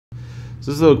So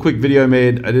this is a little quick video I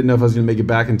made. I didn't know if I was going to make it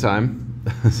back in time.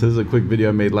 So this is a quick video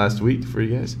I made last week for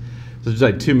you guys. So just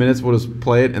like 2 minutes, we'll just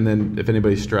play it, and then if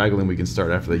anybody's straggling, we can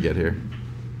start after they get here.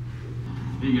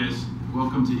 Hey guys,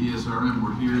 welcome to ESRM.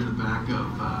 We're here in the back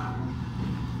of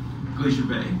Glacier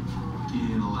Bay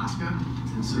in Alaska.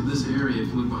 And so this area, if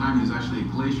you look behind me, there's actually a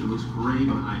glacier. It looks gray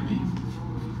behind me.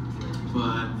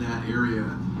 But that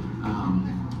area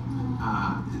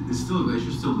is still a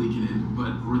glacier, still leaking in,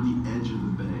 but we're at the edge of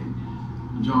the bay.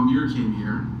 When John Muir came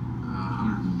here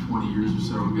 120 years or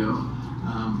so ago,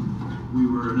 we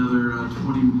were another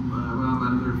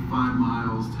about another 5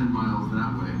 miles, 10 miles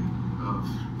that way of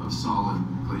solid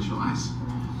glacial ice.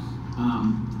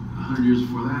 100 years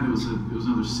before that, it was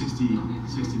another 60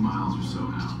 miles or so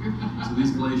now. So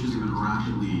these glaciers have been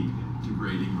rapidly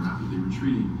degrading, rapidly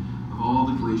retreating. Of all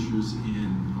the glaciers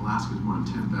in Alaska, there's more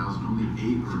than 10,000. Only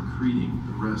 8 are accreting.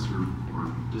 The rest are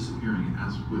disappearing,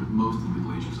 as with most of the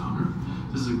glaciers on Earth.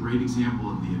 This is a great example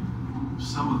of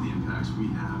some of the impacts we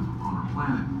have on our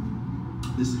planet.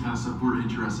 This is the kind of stuff we're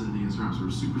interested in ESRM, so we're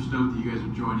super stoked that you guys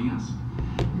are joining us.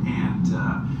 And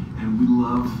we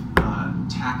love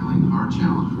tackling hard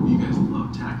challenges. You guys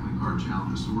love tackling hard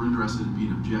challenges, so we're interested in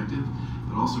being objective,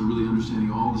 but also really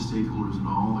understanding all the stakeholders and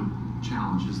all the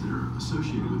challenges that are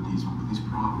associated with these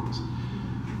problems.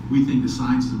 We think the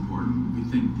science is important. We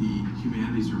think the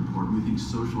humanities are important. We think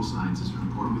social sciences are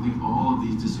important. We think all of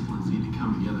these disciplines need to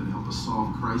come together to help us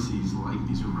solve crises like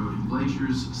these eroding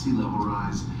glaciers, sea level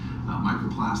rise,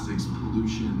 microplastics,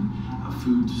 pollution,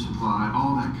 food supply,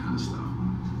 all that kind of stuff.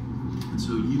 And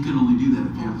so you can only do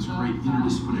that if you have this great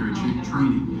interdisciplinary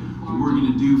training. What we're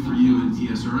going to do for you in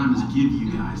ESRM is give you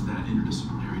guys that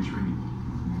interdisciplinary training.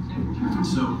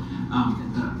 So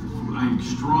I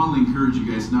strongly encourage you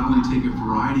guys to not only take a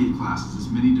variety of classes, as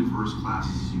many diverse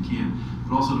classes as you can,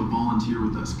 but also to volunteer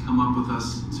with us. Come up with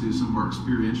us to some of our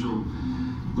experiential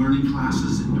learning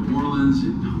classes in New Orleans,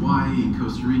 in Hawaii, in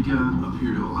Costa Rica, up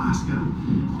here to Alaska.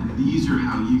 And these are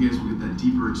how you guys will get that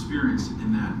deeper experience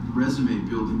in that resume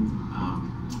building,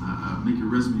 make your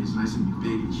resume as nice and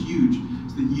big and huge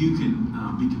so that you can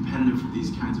be competitive for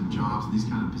these kinds of jobs and these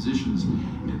kind of positions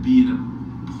and be in a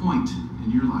point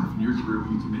in your life, in your career,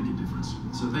 where you can make a difference.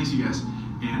 So thanks you guys,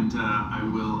 and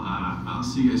I'll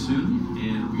see you guys soon,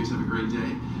 and hope you guys have a great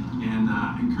day, and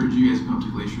encourage you guys to come to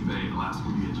Glacier Bay, Alaska,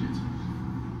 when you get a chance.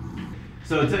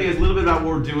 So I'll tell you guys a little bit about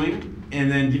what we're doing,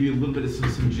 and then give you a little bit of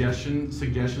some suggestions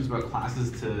about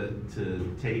classes to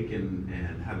take and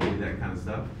how to do that kind of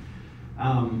stuff.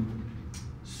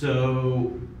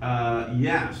 So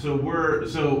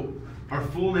our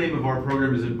full name of our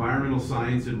program is Environmental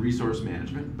Science and Resource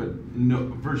Management, but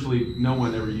virtually no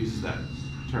one ever uses that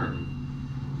term.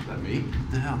 Is that me?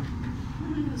 What the hell?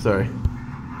 Sorry.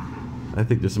 I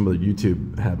think there's some other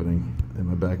YouTube happening in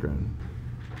my background.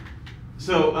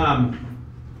 So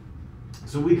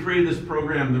we created this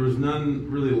program. There was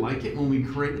none really like it when we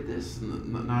created this,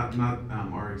 not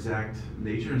our exact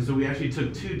nature. And so we actually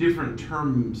took 2 different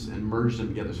terms and merged them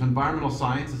together. So environmental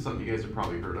science is something you guys have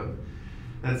probably heard of.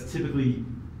 That's typically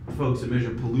folks that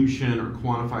measure pollution or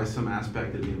quantify some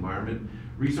aspect of the environment.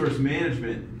 Resource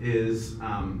management is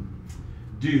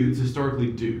dudes,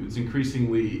 historically dudes,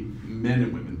 increasingly men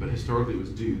and women, but historically it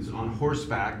was dudes, on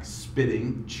horseback,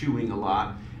 spitting, chewing a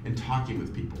lot, and talking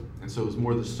with people. And so it was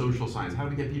more the social science. How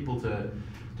do we get people to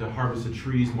harvest the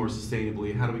trees more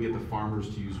sustainably? How do we get the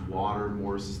farmers to use water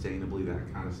more sustainably,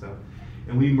 that kind of stuff?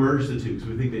 And we merged the 2 because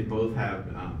we think they both have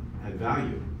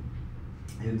value.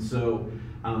 And so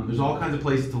there's all kinds of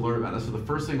places to learn about us. So the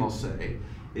first thing I'll say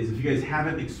is if you guys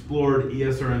haven't explored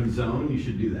ESRM Zone, you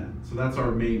should do that. So that's our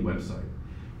main website.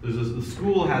 The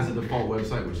school has a default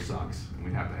website, which sucks, and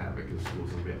we have to have it because the school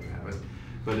says we have to have it.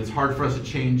 But it's hard for us to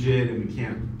change it, and we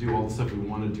can't do all the stuff we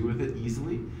want to do with it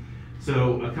easily.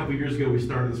 So a couple years ago, we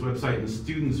started this website, and the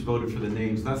students voted for the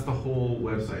name. So that's the whole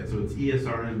website. So it's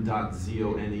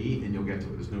esrm.zone, and you'll get to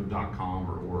it. There's no .com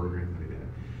or .org or anything like that.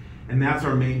 And that's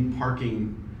our main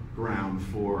parking ground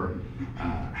for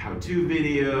how-to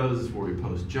videos, where we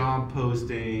post job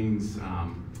postings,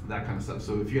 that kind of stuff.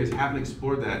 So if you guys haven't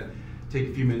explored that, take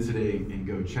a few minutes today and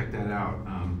go check that out.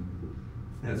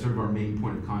 That's sort of our main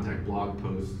point of contact, blog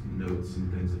posts, notes,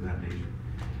 and things of that nature.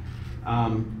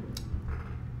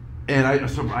 And I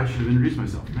should have introduced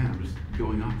myself. Man, I'm just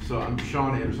going off. So I'm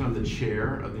Sean Anderson. I'm the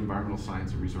chair of the Environmental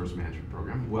Science and Resource Management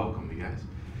Program. Welcome, you guys.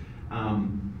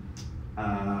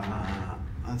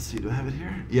 Let's see, do I have it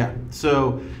here? Yeah,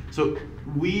 so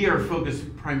we are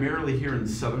focused primarily here in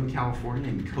Southern California,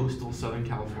 in coastal Southern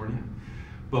California.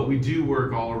 But we do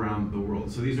work all around the world.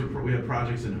 So we have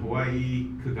projects in Hawaii,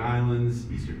 Cook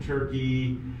Islands, Eastern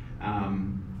Turkey,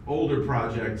 older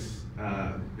projects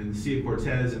in the Sea of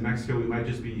Cortez in Mexico. We might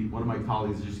just be, one of my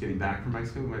colleagues is just getting back from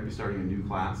Mexico. We might be starting a new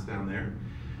class down there.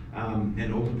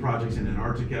 And older projects in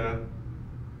Antarctica,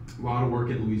 a lot of work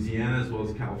in Louisiana as well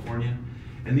as California.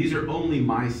 And these are only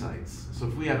my sites. So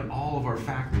if we had all of our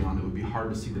faculty on, it would be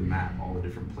hard to see the map, all the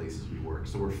different places we work.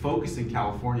 So we're focused in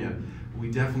California, but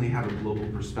we definitely have a global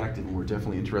perspective, and we're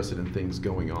definitely interested in things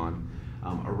going on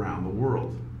around the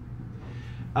world.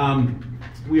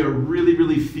 We are really,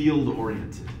 really field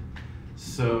oriented.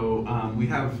 So we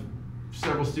have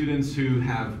several students who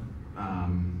have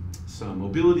some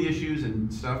mobility issues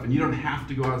and stuff, and you don't have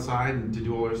to go outside and to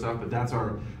do all our stuff, but that's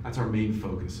our main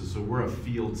focus. So we're a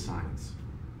field science.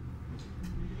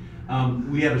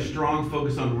 We have a strong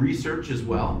focus on research as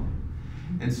well.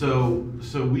 And so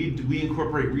we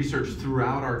incorporate research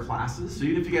throughout our classes. So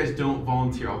even if you guys don't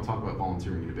volunteer, I'll talk about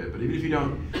volunteering in a bit, but even if you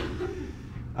don't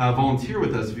volunteer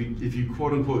with us, if you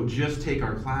quote unquote just take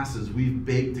our classes, we've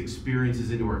baked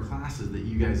experiences into our classes that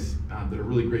you guys, that are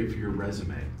really great for your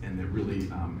resume and that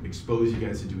really expose you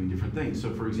guys to doing different things.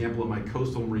 So for example, in my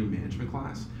coastal marine management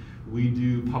class, we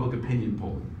do public opinion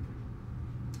polling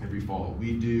every fall.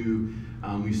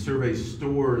 We survey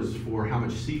stores for how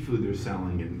much seafood they're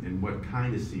selling and what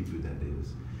kind of seafood that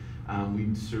is.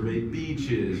 We survey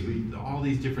beaches, all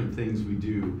these different things we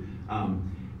do.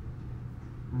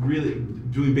 Really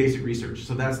doing basic research.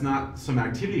 So that's not some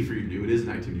activity for you to do, it is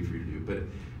an activity for you to do,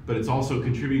 but it's also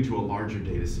contributing to a larger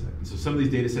data set. And so some of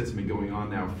these data sets have been going on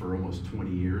now for almost 20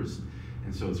 years.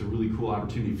 And so it's a really cool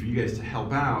opportunity for you guys to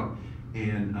help out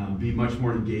and be much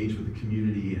more engaged with the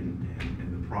community and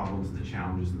the problems and the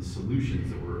challenges and the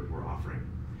solutions that we're offering.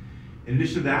 In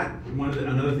addition to that,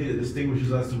 another thing that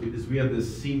distinguishes us is we have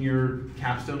this senior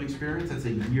capstone experience. That's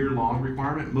a year-long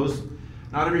requirement.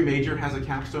 Not every major has a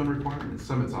capstone requirement,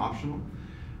 some it's optional.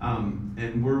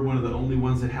 And we're one of the only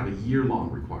ones that have a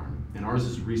year-long requirement, and ours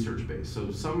is research-based.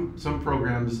 So some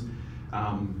programs,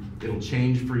 it'll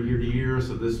change from year to year,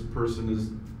 so this person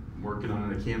is working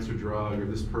on a cancer drug, or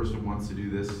this person wants to do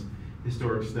this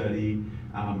historic study.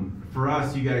 For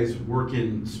us, you guys work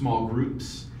in small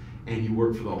groups, and you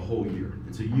work for the whole year.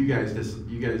 And so you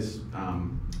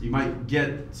might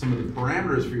get some of the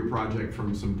parameters for your project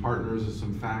from some partners or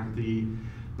some faculty,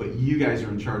 but you guys are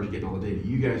in charge of getting all the data.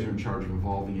 You guys are in charge of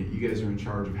evolving it. You guys are in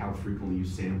charge of how frequently you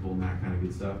sample and that kind of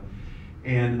good stuff.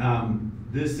 And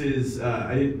this is,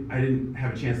 I didn't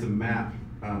have a chance to map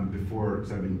before,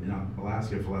 because I've been in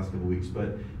Alaska for the last couple of weeks,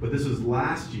 but this was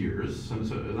last year's, so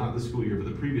not this school year, but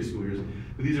the previous school years.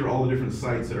 But these are all the different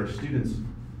sites that our students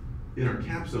in our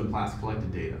capstone class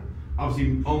collected data.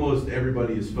 Obviously, almost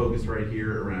everybody is focused right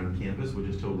here around campus, which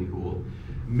is totally cool.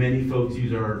 Many folks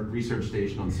use our research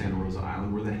station on Santa Rosa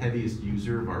Island. We're the heaviest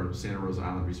user of our Santa Rosa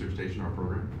Island research station, our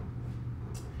program.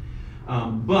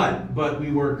 But we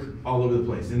work all over the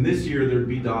place. And this year there'd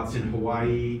be dots in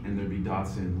Hawaii and there'd be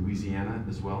dots in Louisiana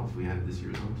as well, if we had this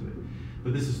year's on to it.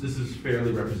 But this is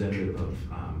fairly representative of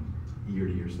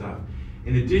year-to-year stuff.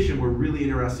 In addition, we're really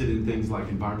interested in things like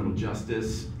environmental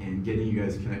justice and getting you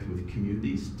guys connected with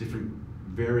communities,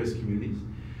 various communities.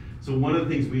 So one of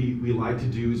the things we like to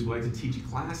do is we like to teach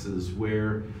classes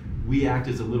where we act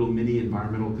as a little mini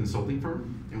environmental consulting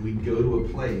firm, and we go to a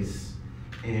place,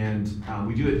 and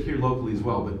we do it here locally as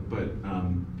well, but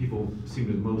people seem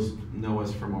to most know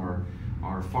us from our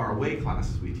far away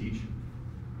classes we teach.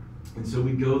 And so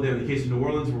we go there. In the case of New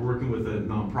Orleans, we're working with a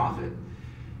nonprofit.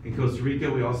 In Costa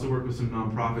Rica, we also work with some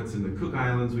nonprofits. In the Cook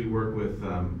Islands, we work with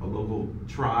a local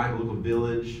tribe, a local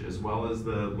village, as well as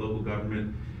the local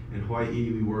government. In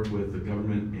Hawaii, we work with the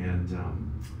government and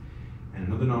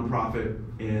another nonprofit.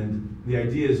 And the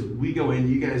idea is we go in,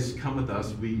 you guys come with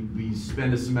us, we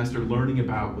spend a semester learning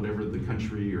about whatever the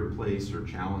country or place or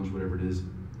challenge, whatever it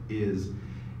is,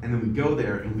 and then we go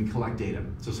there and we collect data.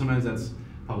 So sometimes that's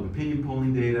public opinion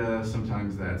polling data,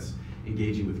 sometimes that's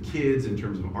engaging with kids in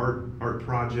terms of art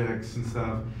projects and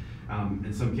stuff.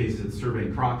 In some cases it's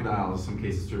surveying crocodiles, some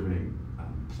cases surveying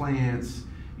plants,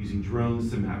 using drones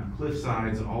to map cliff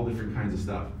sides, all different kinds of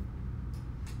stuff.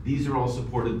 These are all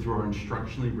supported through our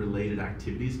instructionally related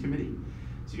activities committee.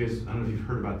 So you guys, I don't know if you've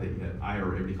heard about that yet,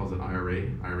 IRA, everybody calls it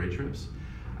IRA trips.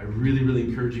 I really, really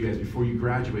encourage you guys before you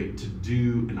graduate to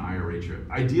do an IRA trip.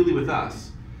 Ideally with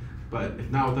us, but if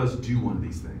not with us, do one of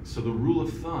these things. So the rule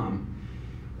of thumb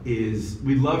is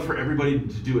we'd love for everybody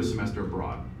to do a semester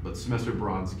abroad, but semester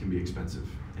abroads can be expensive,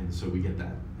 and so we get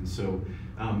that. And so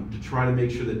to try to make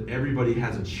sure that everybody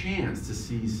has a chance to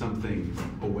see something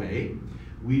away,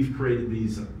 we've created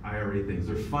these IRA things.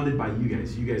 They're funded by you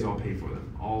guys. You guys all pay for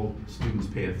them. All students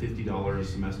pay a $50 a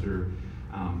semester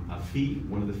a fee,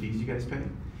 one of the fees you guys pay.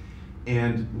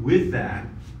 And with that,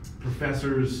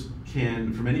 professors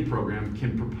can, from any program,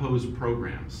 can propose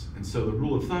programs. And so the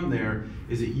rule of thumb there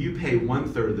is that you pay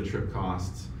 1/3 of the trip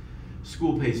costs,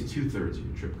 school pays 2/3 of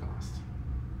your trip cost.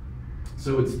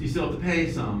 So you still have to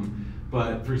pay some,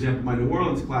 but for example, my New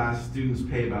Orleans class, students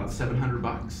pay about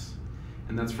 $700,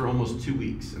 and that's for almost 2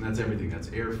 weeks, and that's everything. That's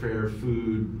airfare,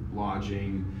 food,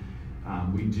 lodging.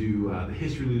 We do the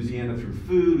History of Louisiana through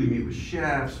food. We meet with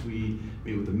chefs. We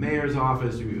meet with the mayor's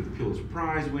office. We meet with the Pulitzer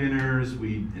Prize winners.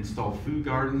 We install food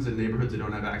gardens in neighborhoods that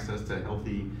don't have access to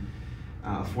healthy,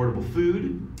 affordable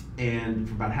food. And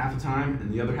for about half the time,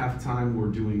 and the other half the time, we're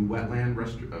doing wetland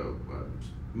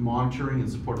monitoring in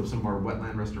support of some of our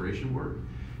wetland restoration work.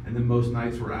 And then most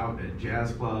nights we're out at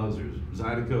jazz clubs or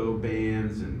Zydeco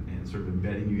bands and sort of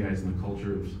embedding you guys in the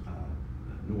culture of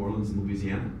New Orleans and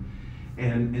Louisiana.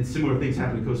 And similar things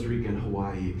happen in Costa Rica and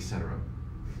Hawaii, etc.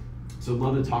 So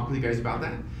love to talk with you guys about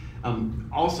that.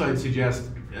 Also, I'd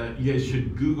suggest you guys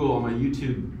should Google on my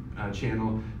YouTube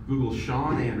channel, Google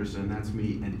Sean Anderson, that's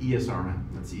me, and ESRM.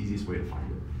 That's the easiest way to find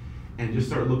it. And just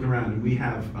start looking around, and we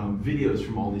have videos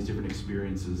from all these different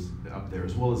experiences up there,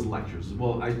 as well as lectures.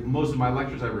 Well, most of my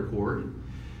lectures I record,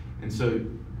 and so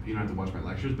you don't have to watch my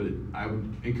lectures, but I would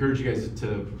encourage you guys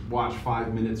to watch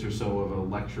 5 minutes or so of a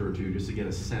lecture or two just to get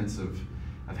a sense of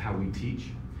how we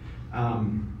teach.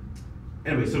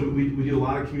 Anyway, so we do a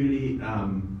lot of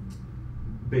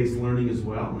community-based learning as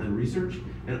well and research,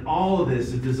 and all of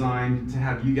this is designed to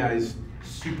have you guys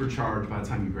supercharged by the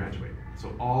time you graduate.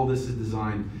 So all this is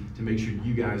designed to make sure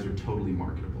you guys are totally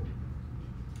marketable.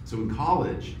 So in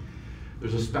college,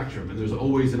 there's a spectrum, and there's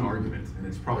always an argument, and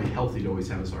it's probably healthy to always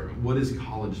have this argument. What is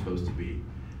college supposed to be?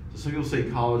 So some people say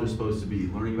college is supposed to be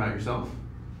learning about yourself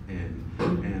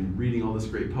and reading all this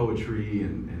great poetry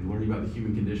and learning about the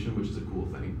human condition, which is a cool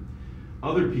thing.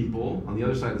 Other people, on the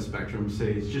other side of the spectrum,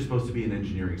 say it's just supposed to be an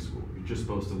engineering school. You're just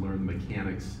supposed to learn the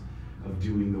mechanics of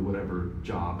doing the whatever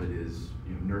job it is,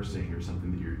 nursing or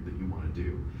something that you want to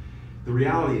do. The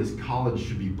reality is college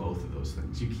should be both of those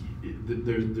things.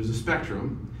 There's a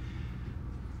spectrum.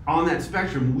 On that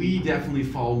spectrum, we definitely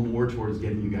fall more towards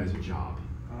getting you guys a job.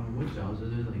 What jobs are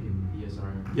there, like in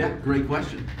ESRM? Yeah, great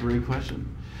question. Great question.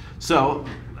 So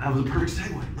that was a perfect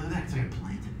segue. Look at that. It's like I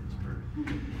planted it. It's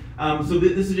perfect. So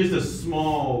this is just a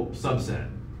small subset.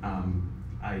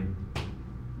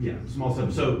 Small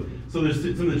subset. So there's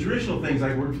some of the traditional things.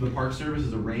 I worked for the Park Service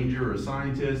as a ranger or a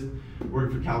scientist.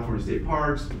 Worked for California State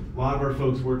Parks. A lot of our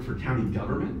folks work for county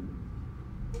government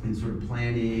in sort of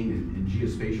planning and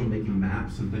geospatial, making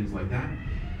maps and things like that.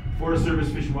 Forest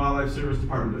Service, Fish and Wildlife Service,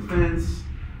 Department of Defense,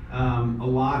 a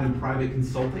lot in private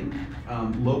consulting,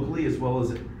 locally as well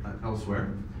as elsewhere.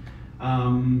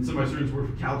 Some of our students work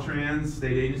for Caltrans,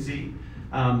 state agency.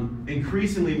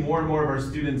 Increasingly, more and more of our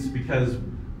students, because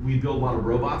we build a lot of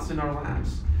robots in our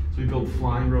labs, so we build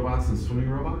flying robots and swimming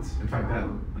robots. In fact,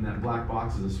 that black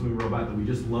box is a swimming robot that we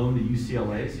just loaned to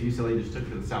UCLA. So UCLA just took it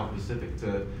to the South Pacific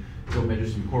to go measure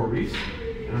some coral reefs.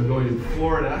 And I'm going to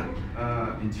Florida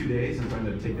in 2 days. I'm trying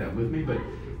to take that with me. But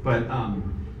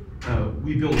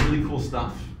we build really cool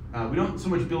stuff. We don't so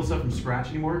much build stuff from scratch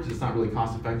anymore because it's not really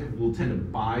cost effective. We'll tend to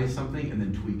buy something and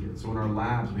then tweak it. So in our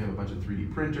labs, we have a bunch of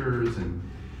 3D printers and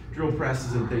drill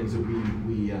presses and things that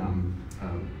we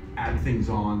add things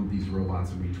on these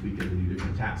robots and we tweak it and do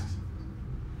different tasks.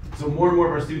 So more and more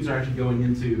of our students are actually going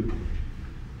into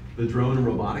the drone and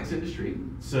robotics industry.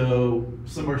 So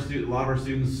a lot of our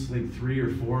students, I think 3 or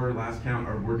 4 last count,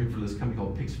 are working for this company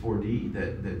called Pix4D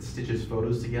that stitches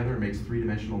photos together and makes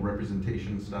 3-dimensional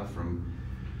representation stuff from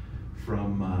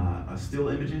still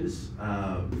images.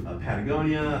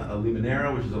 Patagonia,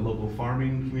 Limonero, which is a local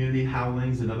farming community,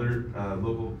 Howlings, another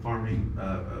local farming,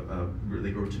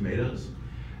 they grow tomatoes.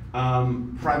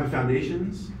 Private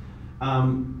foundations,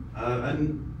 and I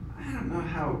don't know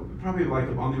how, probably like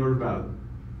on the order of about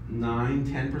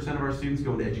 9–10% of our students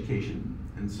go into education.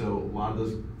 And so a lot of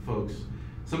those folks,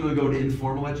 some of them go into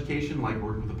informal education, like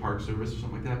working with the Park Service or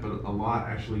something like that, but a lot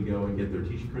actually go and get their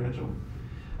teaching credential.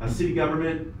 City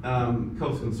government,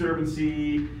 Coastal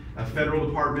Conservancy, federal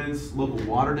departments, local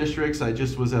water districts. I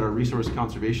just was at our resource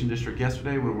conservation district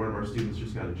yesterday when one of our students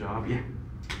just got a job. Yeah.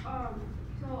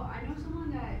 So I know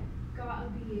someone that got a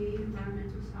BA in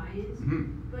environmental science,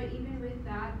 but even with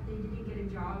that, they didn't get a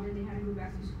job and they had to go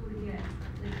back to school to get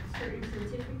like certain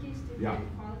certificates to get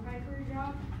qualified for a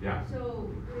job. Yeah.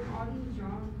 So with all these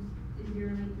jobs, is there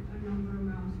like a number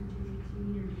amount of certificates you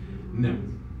need or different ones?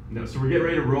 No, so we're getting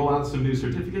ready to roll out some new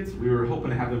certificates. We were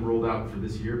hoping to have them rolled out for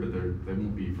this year, but they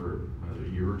won't be for another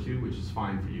year or two, which is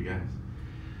fine for you guys.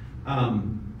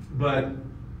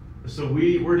 So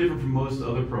we're different from most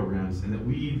other programs in that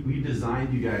we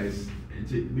designed you guys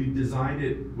we've designed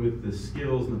it with the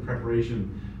skills and the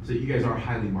preparation so that you guys are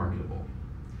highly marketable.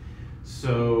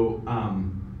 So,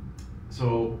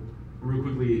 so real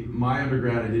quickly, my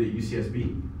undergrad I did at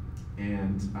UCSB,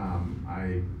 and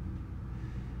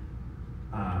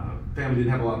family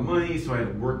didn't have a lot of money, so I had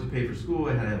to work to pay for school.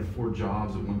 I had to have 4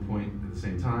 jobs at one point at the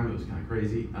same time. It was kind of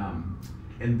crazy.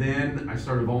 And then I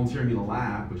started volunteering in a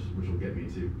lab, which will get me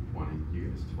to wanting you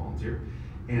guys to volunteer,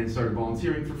 and started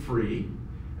volunteering for free.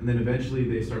 And then eventually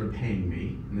they started paying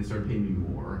me, and they started paying me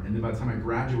more. And then by the time I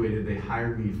graduated, they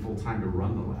hired me full time to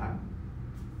run the lab.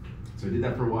 So I did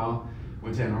that for a while.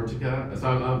 Went to Antarctica.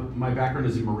 So my background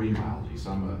is in marine biology,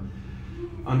 so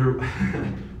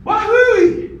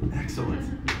wahoo! Excellent.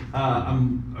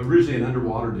 I'm originally an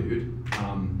underwater dude,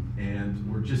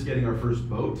 and we're just getting our first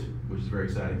boat, which is very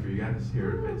exciting for you guys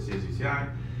here at CSUCI.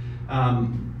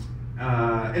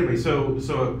 Anyway,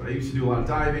 so I used to do a lot of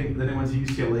diving. Then I went to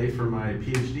UCLA for my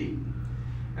PhD,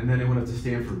 and then I went up to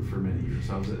Stanford for many years.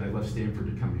 So I left Stanford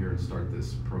to come here and start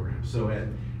this program. So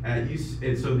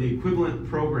so the equivalent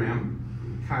program,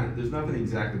 there's nothing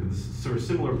exactly, but this sort of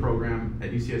similar program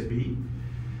at UCSB.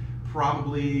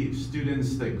 Probably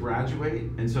students that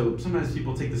graduate, and so sometimes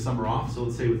people take the summer off, so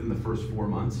let's say within the first 4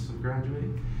 months of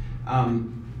graduating.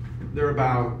 They're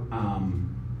about,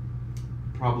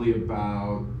 probably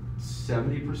about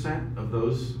 70% of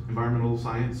those environmental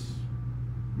science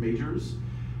majors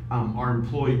are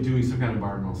employed doing some kind of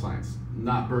environmental science.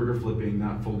 Not burger flipping,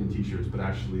 not folding t-shirts, but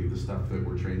actually the stuff that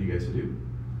we're training you guys to do.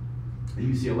 At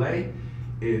UCLA,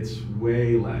 it's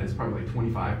way less, it's probably like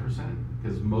 25%.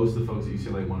 Because most of the folks at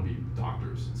UCLA want to be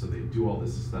doctors, so they do all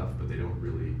this stuff, but they're not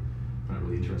really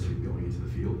interested in going into the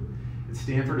field. At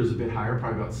Stanford is a bit higher,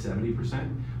 probably about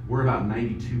 70%. We're about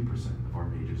 92% of our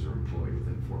majors are employed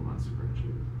within 4 months of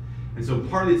graduating. And so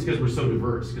partly it's because we're so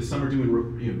diverse, because some are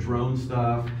doing drone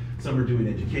stuff, some are doing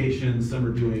education, some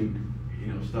are doing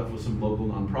stuff with some local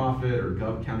nonprofit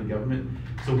or county government.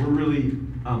 So we're really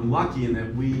lucky in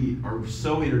that we are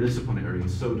so interdisciplinary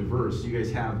and so diverse. You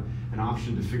guys have an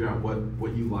option to figure out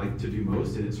what you like to do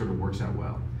most, and it sort of works out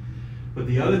well. But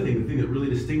the other thing, the thing that really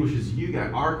distinguishes you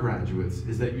guys, our graduates,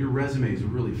 is that your resumes are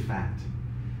really fat.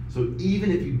 So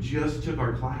even if you just took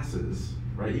our classes,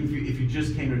 right? If you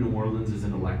just came to New Orleans as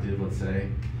an elective, let's say,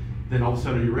 then all of a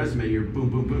sudden on your resume, you're boom,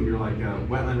 boom, boom. You're like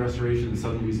wetland restoration in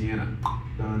southern Louisiana,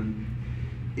 done.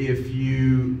 If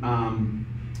you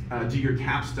do your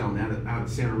capstone out at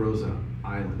Santa Rosa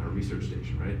Island, our research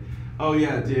station, right? Oh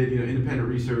yeah, did independent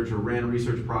research or ran a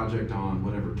research project on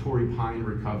whatever, Torrey Pine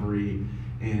recovery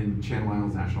in Channel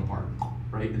Islands National Park,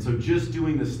 right? And so just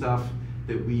doing the stuff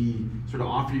that we sort of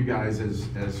offer you guys as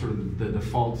sort of the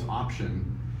default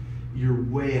option, you're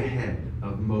way ahead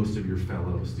of most of your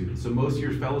fellow students. So most of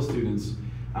your fellow students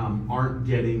aren't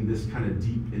getting this kind of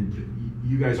deep,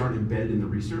 you guys aren't embedded in the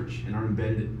research and aren't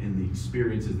embedded in the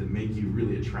experiences that make you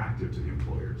really attractive to the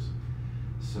employers.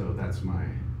 So that's my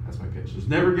pitch. There's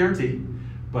never a guarantee,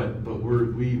 but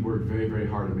we work very, very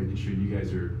hard at making sure you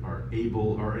guys are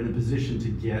in a position to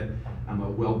get a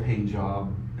well-paying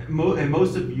job. And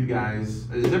most of you guys,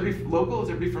 is everybody local? Is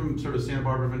everybody from sort of Santa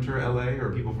Barbara, Ventura, LA,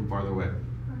 or people from farther away? Farther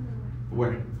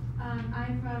away. Where?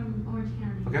 I'm from Orange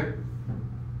County. Okay.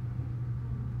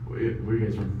 Where are you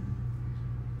guys from?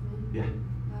 Yeah.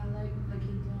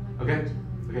 Okay.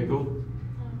 Okay, cool.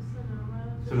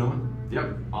 Sonoma?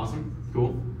 Yep, awesome,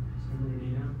 cool.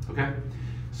 Okay.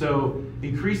 So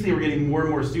increasingly we're getting more and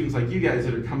more students like you guys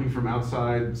that are coming from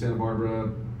outside Santa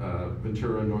Barbara,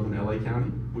 Ventura, northern LA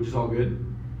County, which is all good.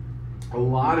 A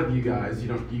lot of you guys, you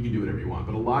can do whatever you want,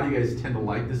 but a lot of you guys tend to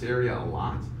like this area a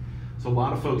lot. So a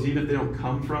lot of folks, even if they don't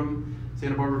come from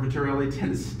Santa Barbara, Ventura, LA,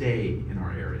 tend to stay in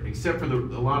our area, except for a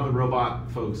lot of the robot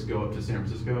folks go up to San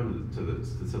Francisco and to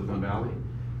the Silicon Valley,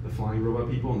 the flying robot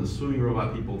people, and the swimming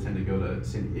robot people tend to go to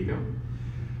San Diego.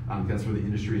 That's where the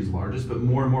industry is largest, but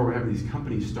more and more we're having these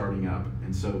companies starting up,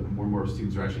 and so more and more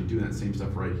students are actually doing that same stuff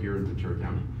right here in Ventura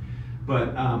County.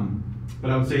 But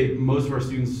I would say most of our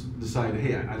students decide,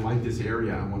 hey, I like this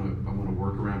area, I want to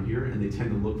work around here, and they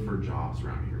tend to look for jobs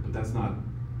around here. But that's not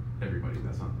everybody.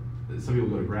 That's not. Some people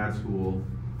go to grad school.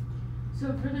 So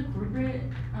for the corporate,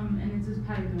 and it says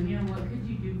Patagonia, what could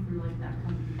you do for like that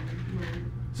company?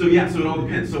 So yeah, so it all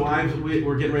depends. So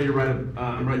we're getting ready to write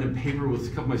I'm writing a paper with a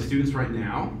couple of my students right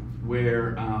now,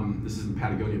 where this isn't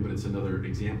Patagonia, but it's another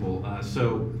example.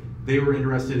 So they were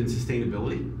interested in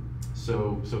sustainability.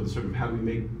 So the sort of how do we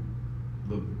make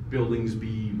the buildings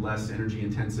be less energy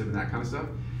intensive and that kind of stuff.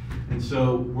 And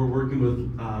so we're working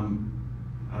with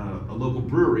a local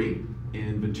brewery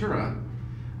in Ventura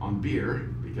on beer,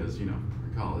 because we're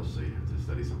in college, so you have to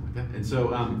study something like that. And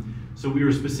so so we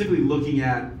were specifically looking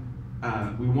at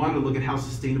we wanted to look at how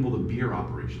sustainable the beer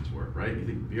operations were, right? You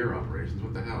think beer operations,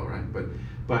 what the hell, right?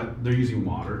 But they're using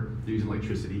water, they're using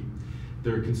electricity,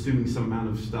 they're consuming some amount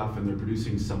of stuff, and they're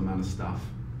producing some amount of stuff.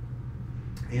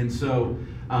 And so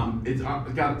it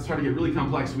started to get really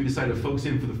complex. We decided to focus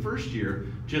in for the first year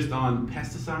just on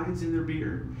pesticides in their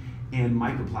beer and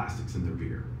microplastics in their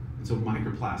beer. And so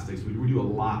microplastics, we do a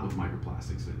lot with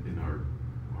microplastics in our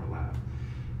lab.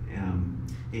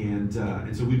 And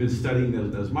so we've been studying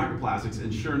those microplastics,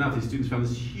 and sure enough, these students found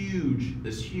this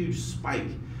huge spike.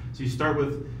 So you start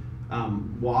with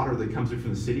water that comes in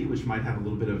from the city, which might have a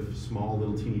little bit of small,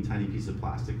 little teeny tiny piece of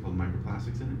plastic called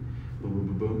microplastics in it. Boom, boom,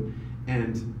 boom, boom.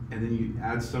 And then you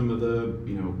add some of the,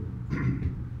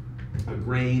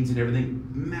 grains and everything,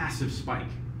 massive spike,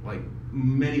 like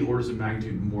many orders of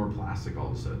magnitude more plastic all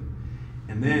of a sudden.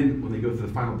 And then when they go through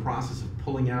the final process of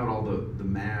pulling out all the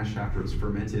mash after it's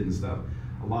fermented and stuff,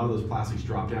 a lot of those plastics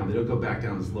drop down. They don't go back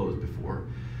down as low as before.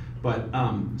 But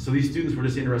so these students were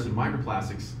just interested in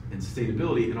microplastics and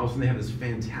sustainability, and also they have this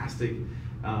fantastic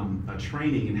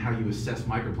training in how you assess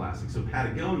microplastics. So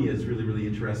Patagonia is really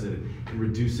interested in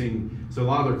reducing, so a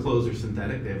lot of their clothes are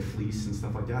synthetic, they have fleece and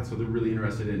stuff like that, so they're really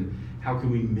interested in how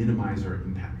can we minimize our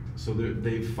impact. So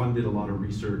they've funded a lot of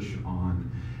research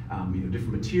on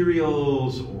different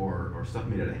materials or stuff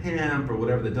made out of hemp or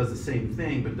whatever that does the same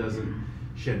thing but doesn't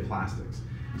shed plastics.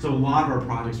 So a lot of our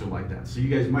projects are like that. So you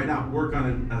guys might not work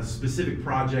on a specific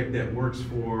project that works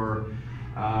for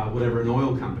an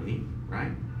oil company,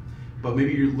 right? But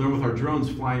maybe you learn with our drones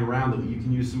flying around that you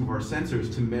can use some of our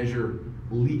sensors to measure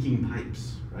leaking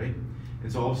pipes, right?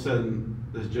 And so all of a sudden,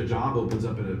 this job opens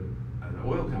up at an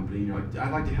oil company, and you're like,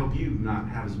 I'd like to help you not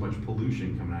have as much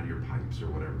pollution coming out of your pipes or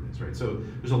whatever it is, right? So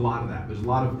there's a lot of that.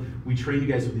 We train you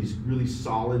guys with these really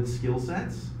solid skill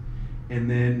sets, and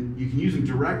then you can use them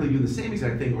directly doing the same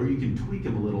exact thing, or you can tweak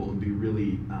them a little and be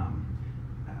really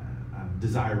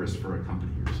desirous for a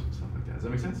company or stuff like that. Does that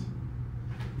make sense?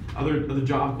 Other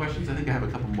job questions? I think I have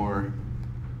a couple more.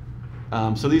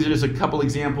 So these are just a couple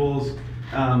examples.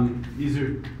 These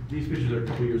pictures are a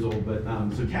couple years old, but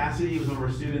so Cassidy was one of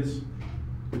our students.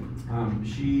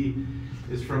 She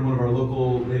is from one of our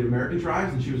local Native American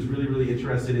tribes, and she was really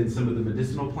interested in some of the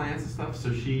medicinal plants and stuff.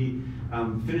 So she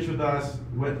finished with us,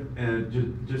 went and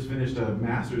just finished a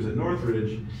master's at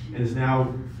Northridge, and is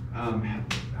now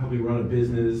helping run a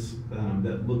business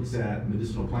that looks at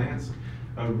medicinal plants.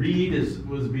 Reed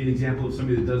would be an example of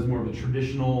somebody that does more of a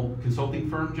traditional consulting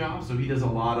firm job. So he does a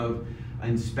lot of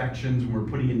inspections when we're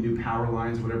putting in new power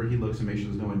lines, whatever. He looks to make sure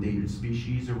there's no endangered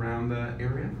species around the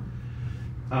area.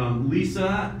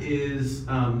 Lisa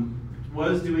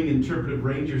was doing interpretive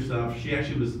ranger stuff. She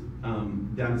actually was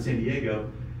down in San Diego.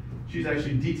 She's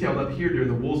actually detailed up here during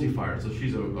the Woolsey fire. So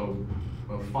she's a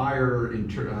fire,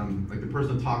 like the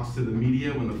person that talks to the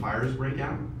media when the fires break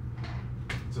out.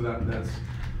 So that's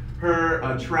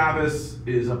her. Travis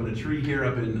is up in a tree here,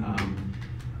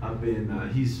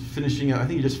 he's finishing, I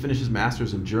think he just finished his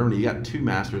master's in Germany. He got 2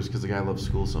 masters because the guy loves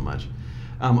school so much.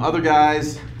 Other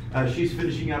guys, Dorothy's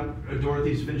finishing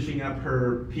up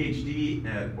her PhD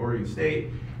at Oregon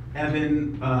State.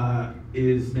 Evan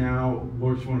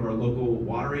works for one of our local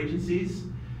water agencies.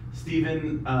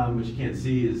 Stephen, which you can't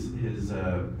see, his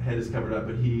head is covered up,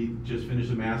 but he just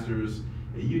finished a master's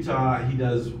at Utah. He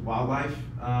does wildlife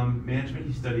management.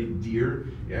 He studied deer.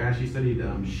 He actually studied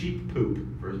sheep poop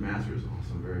for his master's.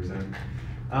 Also, very exciting.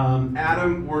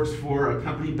 Adam works for a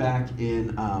company back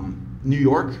in New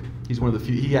York. He's one of the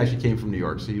few. He actually came from New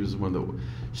York, so he was one of the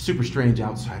super strange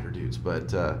outsider dudes.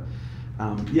 But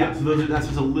yeah, so that's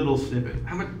just a little snippet.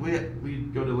 How much? We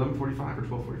go to 11:45 or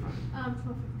 12:45?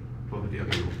 12:50.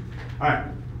 Okay, cool. All right.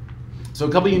 So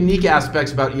a couple unique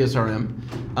aspects about ESRM.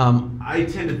 I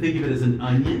tend to think of it as an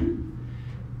onion,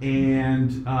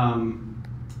 and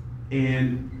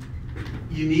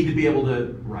you need to be able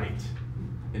to write.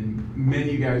 And many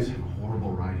of you guys have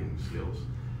horrible writing skills.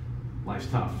 Life's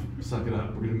tough. Suck it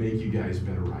up. We're going to make you guys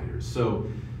better writers. So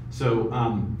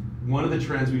one of the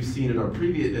trends we've seen at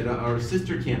our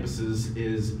sister campuses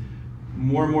is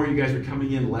more and more you guys are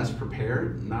coming in less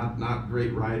prepared, not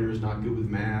great writers, not good with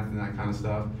math and that kind of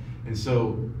stuff. And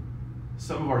so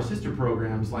some of our sister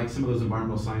programs, like some of those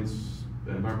environmental science,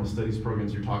 environmental studies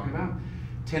programs you're talking about,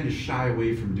 tend to shy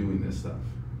away from doing this stuff.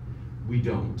 We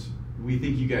don't. We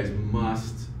think you guys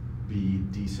must be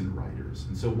decent writers.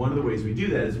 And so one of the ways we do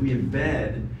that is we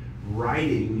embed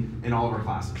writing in all of our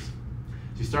classes.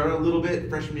 So you start out a little bit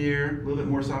freshman year, a little bit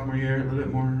more sophomore year, a little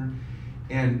bit more.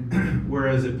 And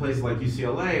whereas at places like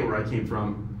UCLA, where I came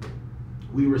from,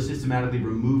 we were systematically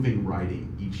removing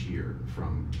writing each year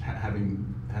from having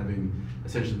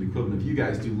essentially the equivalent of you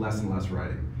guys do less and less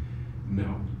writing.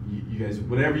 No, you guys,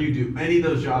 whatever you do, any of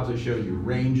those jobs I showed you,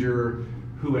 ranger,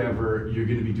 whoever, you're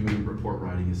going to be doing report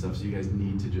writing and stuff, so you guys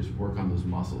need to just work on those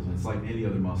muscles, and it's like any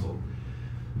other muscle.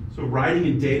 So writing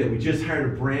and data, we just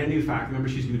hired a brand new faculty member.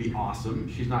 She's going to be awesome.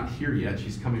 She's not here yet.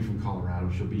 She's coming from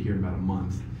Colorado. She'll be here in about a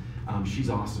month. She's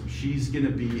awesome. She's going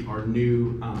to be our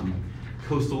new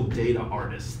coastal data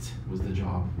artist, was the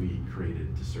job we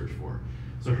created to search for.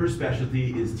 So her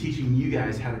specialty is teaching you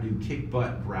guys how to do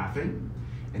kick-butt graphing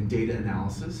and data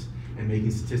analysis and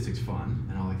making statistics fun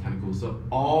and all that kind of cool stuff,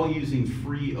 all using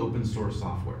free open source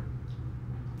software.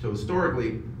 So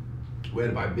historically, we had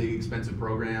to buy big expensive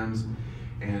programs,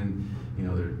 and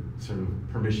they're sort of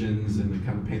permissions and the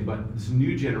kind of pain, but this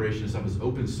new generation of stuff is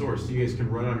open source, so you guys can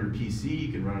run it on your PC,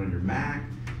 you can run it on your Mac,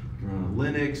 you can run it on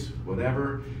Linux,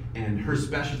 whatever, and her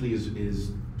specialty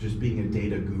is just being a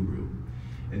data guru.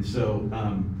 And so,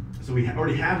 so we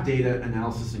already have data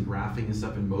analysis and graphing and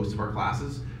stuff in most of our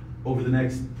classes. Over the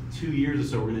next 2 years or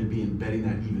so, we're going to be embedding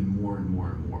that even more and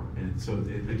more and more. And so,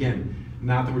 again,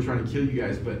 not that we're trying to kill you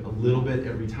guys, but a little bit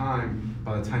every time.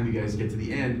 By the time you guys get to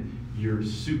the end, you're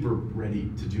super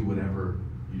ready to do whatever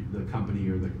the company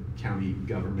or the county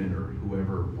government or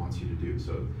whoever wants you to do.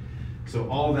 So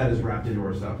all of that is wrapped into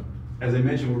our stuff. As I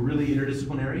mentioned, we're really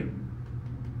interdisciplinary.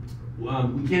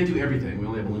 We can't do everything. We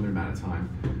only have a limited amount of time.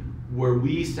 Where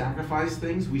we sacrifice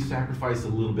things, we sacrifice a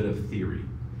little bit of theory.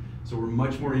 So we're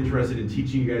much more interested in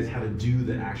teaching you guys how to do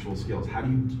the actual skills. How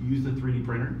do you use the 3D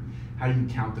printer? How do you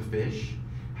count the fish?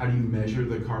 How do you measure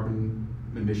the carbon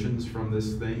emissions from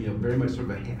this thing? Very much sort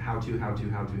of a how-to.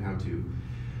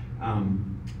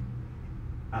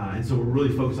 And so we're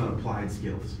really focused on applied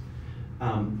skills.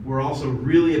 We're also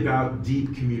really about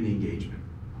deep community engagement.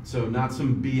 So not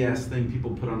some BS thing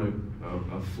people put on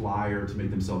a flyer to make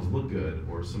themselves look good,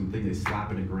 or something they slap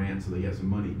in a grant so they get some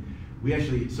money. We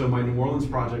actually, so my New Orleans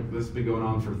project, this has been going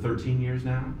on for 13 years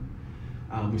now.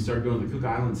 We started going to the Cook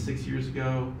Islands 6 years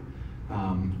ago.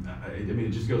 I mean,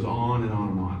 it just goes on and on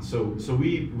and on. So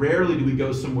we rarely do we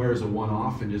go somewhere as a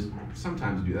one-off, and just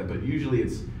sometimes do that, but usually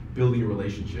it's building a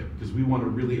relationship, because we want to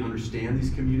really understand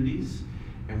these communities,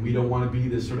 and we don't want to be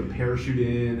this sort of parachute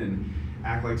in and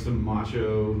act like some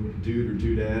macho dude or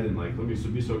dudette and like, let me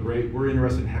be so great. We're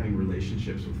interested in having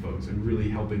relationships with folks and really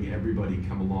helping everybody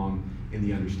come along in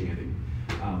the understanding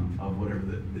of whatever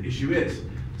the issue is.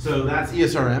 So that's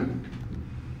ESRM.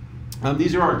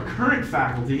 These are our current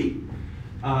faculty.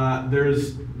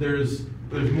 There's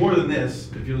more than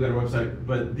this if you look at our website,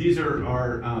 but these are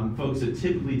our folks that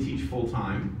typically teach full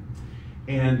time.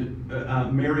 And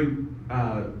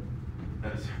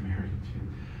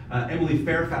Emily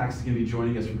Fairfax is going to be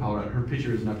joining us from Colorado. Her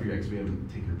picture isn't up here yet because we haven't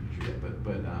taken her picture yet,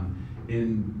 but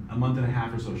in a month and a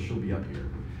half or so, she'll be up here.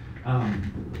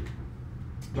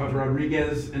 Dr.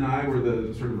 Rodriguez and I were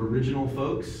the sort of original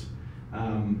folks,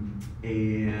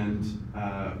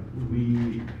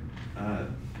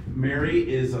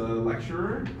 Mary is a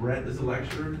lecturer, Brett is a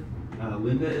lecturer,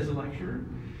 Linda is a lecturer,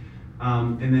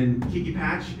 and then Kiki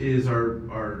Patch is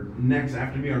our next,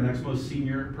 after me, our next most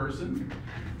senior person.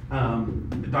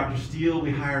 Dr. Steele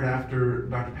we hired after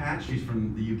Dr. Patch, she's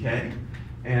from the UK,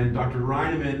 and Dr.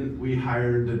 Reineman we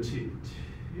hired 2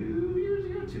 years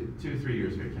ago, 2 or 3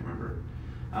 years ago, I can't remember.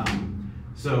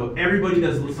 So everybody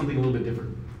does something a little bit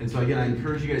different. And so again, I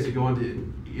encourage you guys to go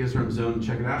onto ESRM Zone and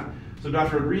check it out. So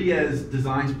Dr. Rodriguez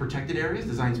designs protected areas,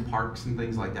 designs parks and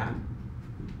things like that,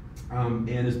 and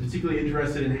is particularly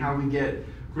interested in how we get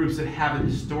groups that haven't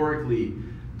historically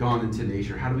gone into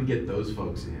nature. How do we get those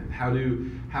folks in? How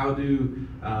do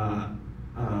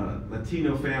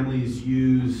Latino families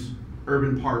use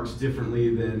urban parks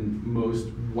differently than most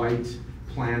white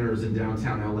planners in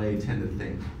downtown LA tend to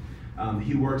think?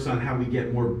 He works on how we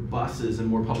get more buses and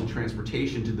more public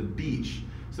transportation to the beach,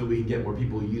 so we can get more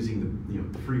people using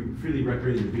the freely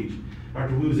recreating the beach.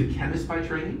 Dr. Wu is a chemist by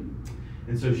training,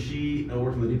 and so she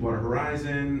worked on the Deepwater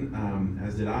Horizon,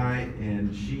 as did I,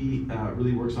 and she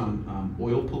really works on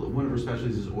oil. One of her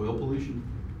specialties is oil pollution.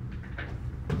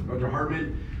 Dr.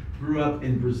 Hartman grew up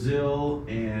in Brazil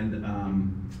and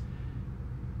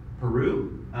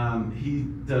Peru. He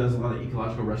does a lot of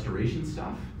ecological restoration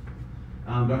stuff.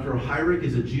 Dr. O'Hyrick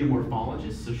is a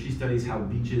geomorphologist, so she studies how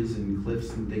beaches and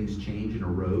cliffs and things change and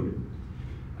erode.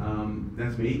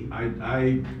 That's me.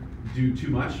 I do too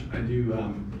much. You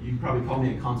can probably call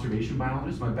me a conservation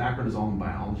biologist. My background is all in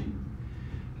biology.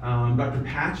 Dr.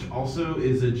 Patch also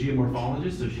is a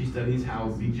geomorphologist, so she studies how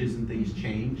beaches and things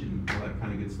change and all that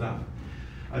kind of good stuff.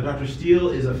 Dr. Steele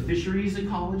is a fisheries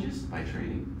ecologist by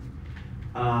training,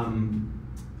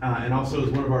 and also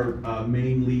is one of our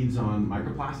main leads on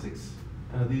microplastics,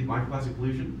 the microplastic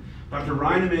pollution. Dr.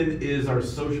 Reineman is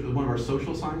one of our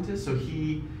social scientists, so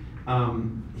he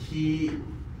He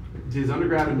did his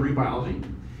undergrad in marine biology,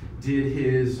 did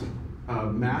his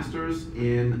master's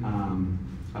in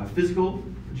physical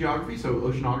geography, so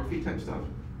oceanography type stuff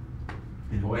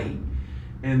in Hawaii.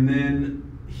 And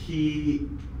then he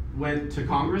went to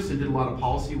Congress and did a lot of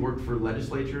policy work for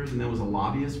legislatures, and then was a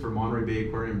lobbyist for Monterey Bay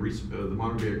Aquarium, the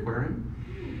Monterey Bay Aquarium.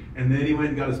 And then he went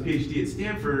and got his PhD at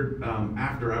Stanford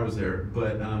after I was there.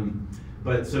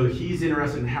 But so he's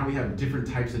interested in how we have different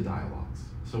types of dialogues.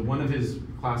 So one of his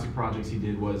classic projects he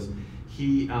did was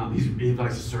he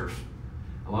likes to surf.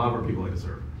 A lot of our people like to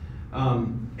surf.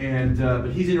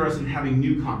 But he's interested in having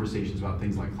new conversations about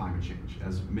things like climate change,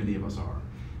 as many of us are.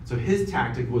 So his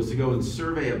tactic was to go and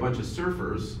survey a bunch of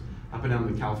surfers up and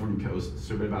down the California coast,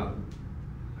 survey about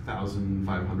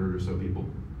 1,500 or so people.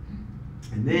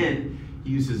 And then he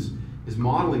uses his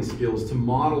modeling skills to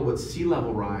model what sea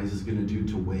level rise is going to do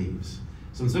to waves.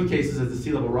 So in some cases, as the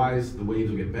sea level rise, the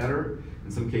waves will get better.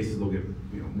 In some cases, they'll get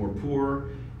more poor,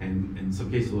 and in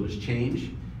some cases, they'll just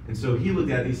change. And so he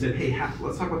looked at it and he said, hey,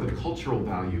 let's talk about the cultural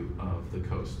value of the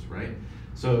coast, right?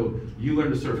 So you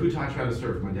learned to surf. Who taught you how to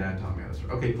surf? My dad taught me how to surf.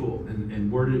 Okay, cool.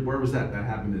 And where was that? That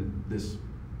happened at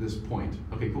this point.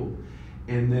 Okay, cool.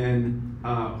 And then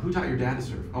who taught your dad to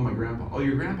surf? Oh, my grandpa. Oh,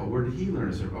 your grandpa. Where did he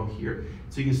learn to surf? Oh, here.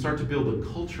 So you can start to build a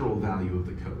cultural value of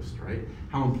the coast, right?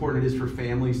 How important it is for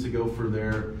families to go for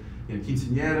their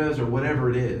quinceañeras or whatever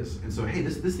it is. And so, hey,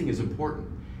 this thing is important.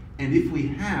 And if we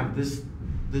have this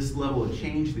level of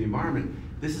change to the environment,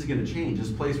 this is going to change.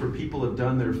 This place where people have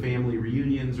done their family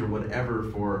reunions or whatever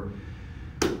for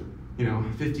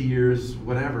 50 years,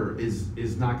 whatever,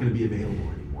 is not going to be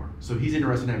available anymore. So he's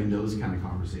interested in having those kind of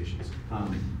conversations.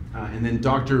 And then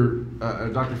Dr.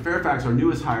 Fairfax, our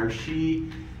newest hire, she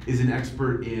is an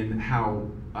expert in how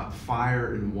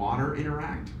fire and water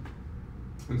interact.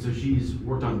 And so she's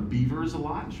worked on beavers a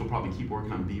lot, and she'll probably keep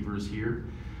working on beavers here,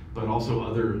 but also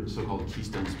other so-called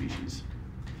keystone species.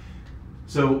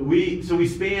 So we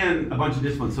span a bunch of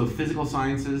disciplines, so physical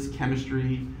sciences,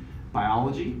 chemistry,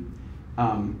 biology.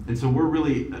 And so we're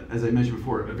really, as I mentioned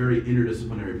before, a very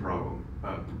interdisciplinary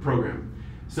program.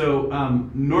 So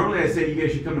normally I say you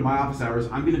guys should come to my office hours.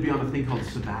 I'm going to be on a thing called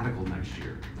sabbatical next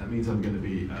year. That means I'm going to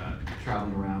be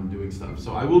traveling around doing stuff.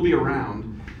 So I will be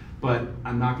around, but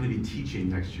I'm not going to be teaching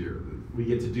next year. We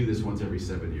get to do this once every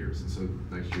 7 years, and so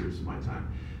next year is my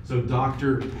time. So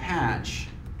Dr. Patch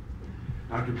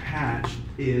will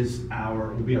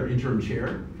be our interim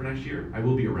chair for next year. I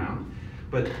will be around.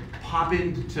 But you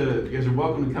guys are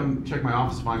welcome to come check my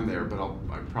office if I'm there, but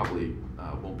I probably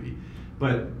won't be.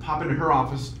 But pop into her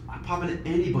office, pop into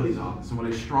anybody's office. And what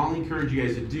I strongly encourage you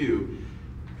guys to do,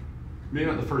 maybe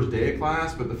not the first day of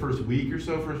class, but the first week or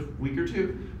so, first week or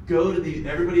two,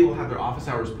 everybody will have their office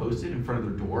hours posted in front of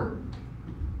their door,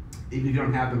 even if you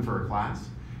don't have them for a class.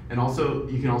 And also,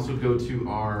 you can also go to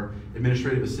our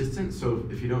administrative assistant. So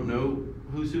if you don't know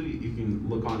who's who, you can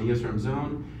look on ESRM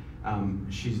Zone.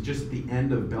 She's just at the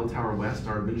end of Bell Tower West,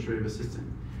 our administrative assistant.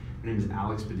 Her name is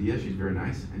Alex Padilla. She's very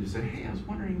nice. And just say, hey, I was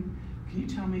wondering, can you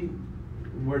tell me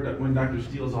when Dr.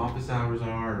 Steele's office hours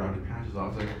are, or Dr. Patch's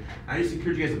office hours? I just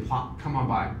encourage you guys to come on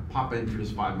by, pop in for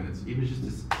just 5 minutes, even just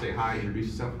to say hi, introduce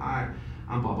yourself. Hi,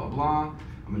 I'm blah, blah, blah.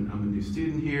 I'm a new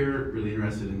student here, really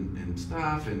interested in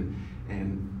stuff, and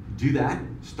do that.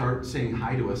 Start saying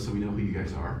hi to us so we know who you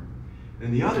guys are.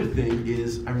 And the other thing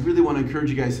is, I really want to encourage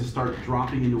you guys to start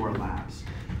dropping into our labs.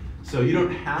 So you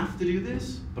don't have to do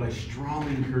this, but I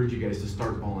strongly encourage you guys to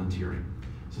start volunteering.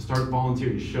 So start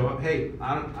volunteering, show up. Hey,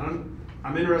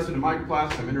 I'm interested in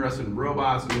microplastics, I'm interested in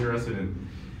robots, I'm interested in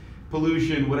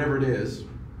pollution, whatever it is.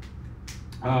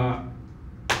 Do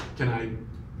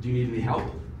you need any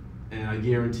help? And I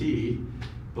guarantee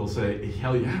they'll say,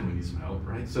 hell yeah, we need some help,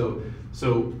 right? So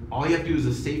all you have to do is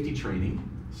a safety training.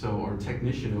 So our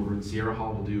technician over at Sierra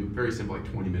Hall will do very simple, like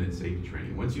 20-minute safety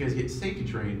training. Once you guys get safety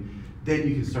trained, then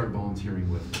you can start volunteering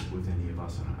with any of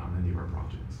us on any of our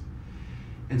projects.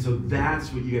 And so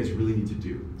that's what you guys really need to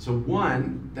do. So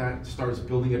one, that starts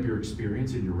building up your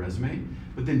experience in your resume.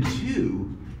 But then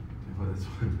two, that's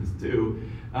what let's do,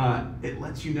 it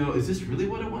lets you know, is this really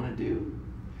what I want to do?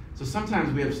 So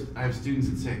sometimes I have students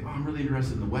that say, oh, I'm really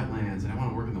interested in the wetlands and I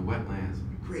want to work in the wetlands.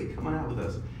 Great, come on out with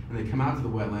us. And they come out to the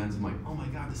wetlands and I'm like, oh my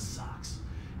God, this sucks.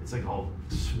 It's like all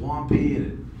swampy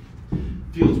and it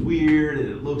feels weird and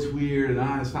it looks weird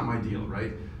and it's not my deal,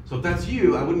 right? So if that's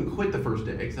you, I wouldn't quit the first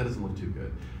day because that doesn't look too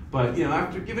good. But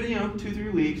after give it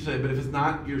 2-3 weeks, but if it's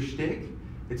not your shtick,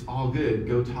 it's all good.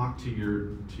 Go talk to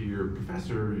your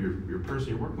professor, your person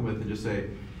you're working with, and just say,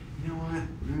 you know what,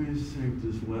 I just think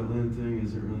this wetland thing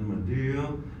isn't really my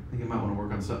deal. I think I might want to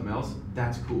work on something else.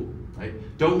 That's cool. right?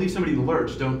 Don't leave somebody in the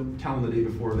lurch. Don't tell them the day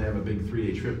before they have a big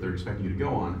 3-day trip they're expecting you to go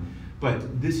on.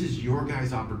 But this is your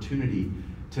guys' opportunity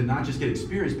to not just get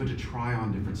experience, but to try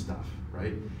on different stuff,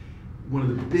 right? One of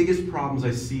the biggest problems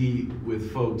I see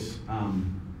with folks,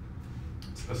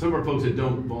 some of our folks that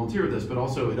don't volunteer with us, but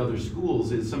also at other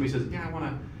schools, is somebody says, yeah, I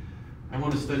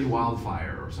want to study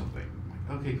wildfire or something. I'm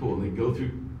like, okay, cool. And they go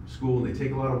through school and they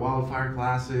take a lot of wildfire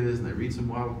classes and they read some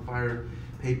wildfire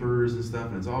papers and stuff,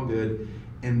 and it's all good.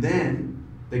 And then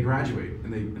they graduate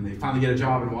and they finally get a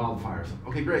job in wildfire. So,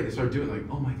 okay, great. They start doing it, like,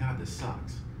 oh my God, this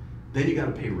sucks. Then you got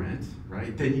to pay rent,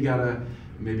 right? Then you got to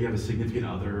maybe have a significant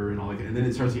other and all that, and then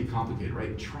it starts to get complicated,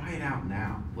 right? Try it out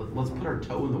now. Let's put our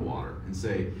toe in the water and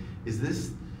say,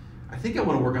 I think I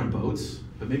want to work on boats,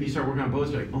 but maybe you start working on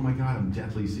boats, you're like, oh my God, I'm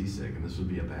deathly seasick, and this would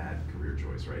be a bad career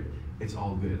choice, right? It's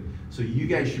all good. So you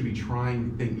guys should be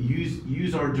trying things,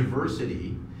 use our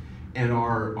diversity and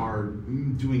are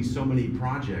doing so many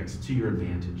projects to your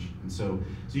advantage. And so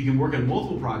you can work on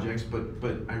multiple projects, but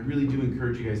I really do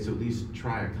encourage you guys to at least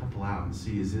try a couple out and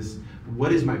see,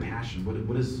 what is my passion?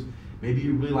 What is, maybe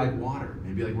you really like water,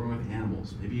 maybe you like working with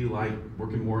animals, maybe you like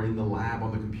working more in the lab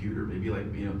on the computer, maybe you like,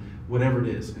 whatever it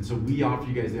is. And so we offer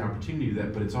you guys the opportunity to do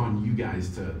that, but it's on you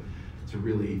guys to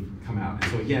really come out.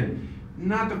 And so again,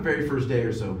 not the very first day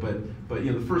or so, but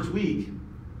the first week,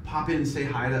 pop in and say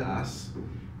hi to us.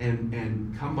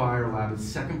 And come by our lab. It's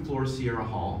 2nd floor Sierra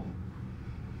Hall.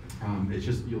 It's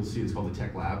just, you'll see it's called the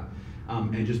Tech Lab.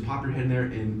 And just pop your head in there,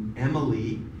 and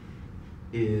Emily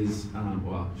is,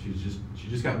 she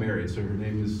just got married, so her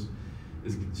name is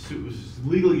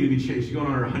legally gonna be changed. She's going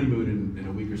on her honeymoon in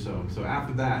a week or so. So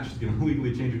after that, she's gonna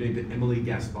legally change her name to Emily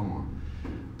Gaston.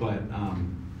 But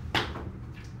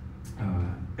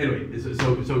anyway,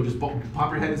 so just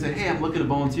pop your head and say, hey, I'm looking to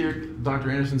volunteer. Dr.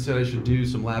 Anderson said I should do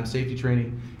some lab safety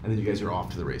training, and then you guys are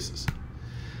off to the races.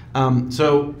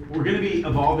 So we're going to be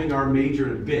evolving our major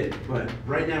in a bit, but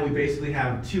right now we basically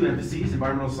have 2 emphases,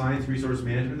 environmental science, resource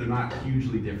management. They're not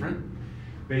hugely different.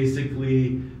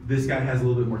 Basically, this guy has a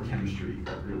little bit more chemistry,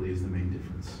 really is the main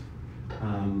difference.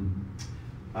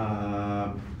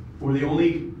 We're the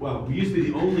only, we used to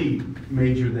be the only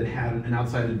major that had an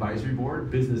outside advisory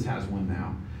board. Business has one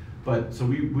now. But so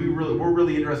we're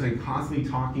really interested in constantly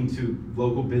talking to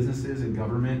local businesses and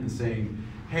government and saying,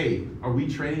 hey, are we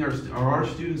training are our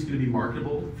students going to be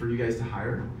marketable for you guys to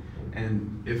hire?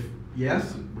 And if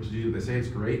yes, which they say it's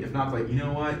great. If not, like, you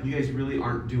know what, you guys really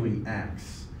aren't doing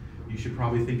X. You should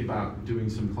probably think about doing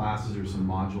some classes or some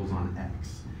modules on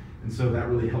X. And so that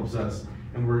really helps us.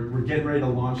 And we're getting ready to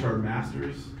launch our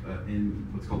master's in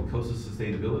what's called coastal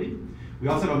sustainability. We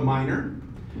also have a minor.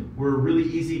 We're really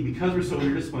easy, because we're so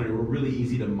interdisciplinary, we're really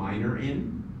easy to minor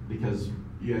in, because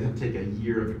you guys have to take a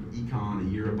year of econ, a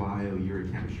year of bio, a year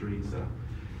of chemistry and stuff.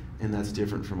 And that's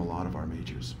different from a lot of our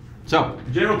majors. So,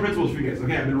 general principles for you guys.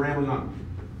 Okay, I've been rambling on.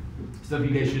 Stuff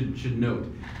you guys should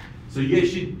note. So you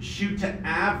guys should shoot to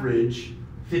average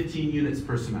 15 units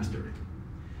per semester.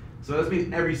 So that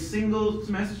means every single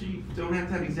semester you don't have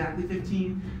to have exactly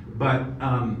 15, but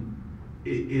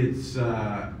it's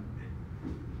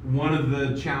one of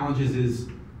the challenges is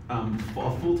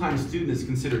a full-time student is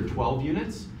considered 12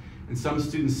 units, and some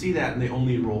students see that and they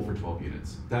only enroll for 12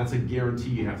 units. That's a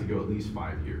guarantee you have to go at least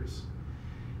 5 years.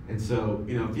 And so,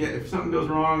 if something goes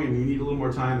wrong and you need a little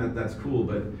more time, that's cool,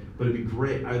 but it'd be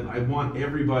great. I want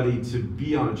everybody to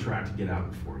be on a track to get out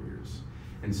in 4 years.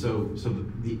 And so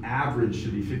the average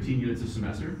should be 15 units a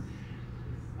semester.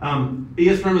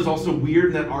 ESRM is also weird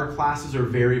in that our classes are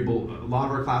variable. A lot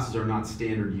of our classes are not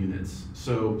standard units.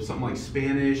 So something like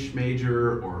Spanish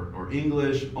major or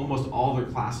English, almost all their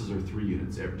classes are 3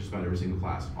 units, just about every single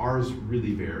class. Ours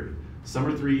really vary. Some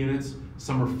are 3 units,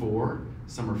 some are 4,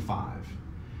 some are 5.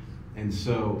 And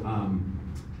so,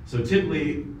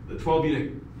 typically the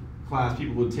 12-unit class,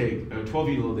 people would take,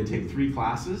 12-unit load, they take 4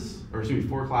 classes, and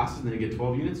then you get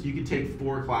 12 units. You could take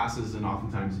 4 classes and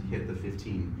oftentimes hit the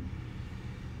 15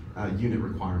 unit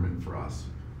requirement for us.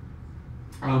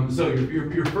 So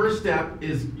your first step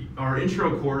is our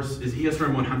intro course is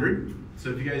ESRM 100. So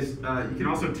if you guys, you can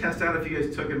also test out if you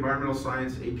guys took environmental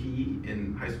science APE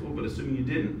in high school, but assuming you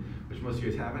didn't, which most of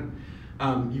you guys haven't,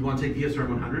 you want to take ESRM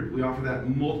 100. We offer that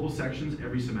in multiple sections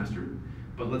every semester,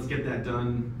 but let's get that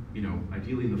done,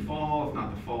 ideally in the fall, if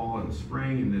not the fall, in the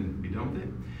spring, and then be done with it.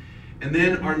 And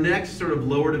then our next sort of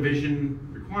lower division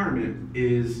requirement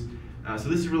is, so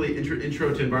this is really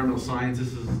intro to environmental science.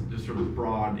 This is just sort of a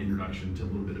broad introduction to a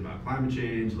little bit about climate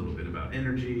change, a little bit about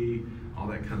energy, all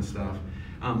that kind of stuff.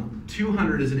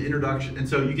 200 is an introduction, and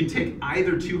so you can take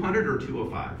either 200 or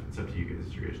 205. It's up to you guys,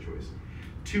 it's your guys' choice.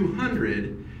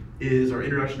 200 is our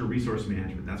introduction to resource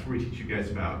management. That's where we teach you guys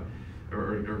about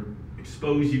or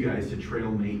expose you guys to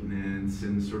trail maintenance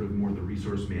and sort of more the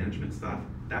resource management stuff.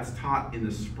 That's taught in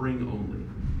the spring only.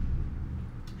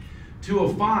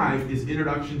 205 is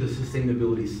Introduction to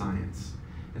Sustainability Science.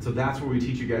 And so that's where we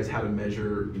teach you guys how to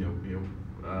measure,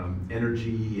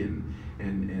 energy and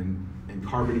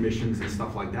carbon emissions and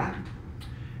stuff like that.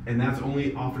 And that's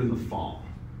only offered in the fall.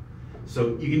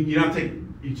 So you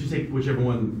just take whichever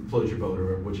one floats your boat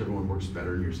or whichever one works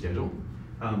better in your schedule.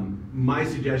 My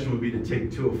suggestion would be to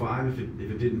take 205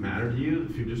 if it didn't matter to you.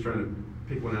 If you're just trying to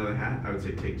pick one out of the hat, I would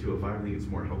say take 205. I think it's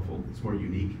more helpful. It's more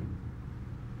unique.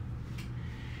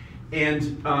 And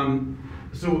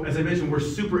so as I mentioned, we're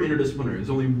super interdisciplinary. There's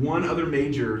only one other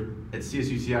major at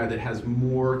CSUCI that has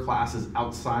more classes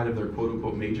outside of their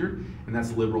quote-unquote major, and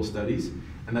that's liberal studies.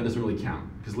 And that doesn't really count,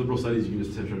 because liberal studies, you can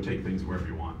just sort of take things wherever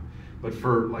you want. But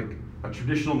for like a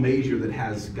traditional major that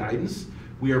has guidance,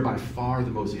 we are by far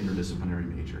the most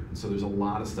interdisciplinary major. And so there's a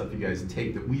lot of stuff you guys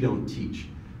take that we don't teach.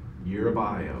 Year of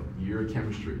bio, year of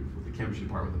chemistry with the chemistry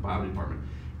department, the biology department,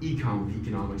 econ with the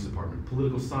economics department,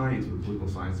 political science with the political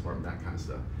science department, that kind of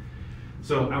stuff.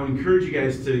 So I would encourage you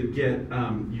guys to get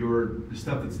your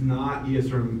stuff that's not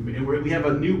ESRM, and we have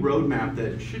a new roadmap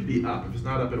that should be up. If it's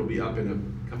not up, it'll be up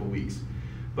in a couple weeks.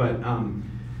 But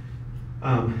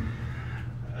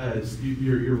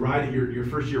your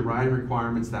first year riding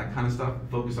requirements, that kind of stuff,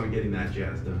 focus on getting that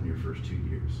jazz done in your first 2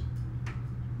 years.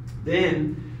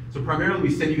 Then, so primarily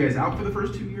we send you guys out for the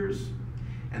first 2 years,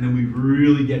 and then we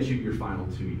really get you your final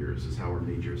 2 years is how our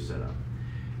major is set up.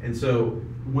 And so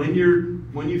when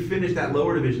you finish that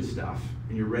lower division stuff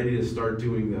and you're ready to start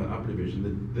doing the upper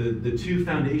division, the two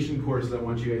foundation courses I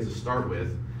want you guys to start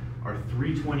with are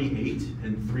 328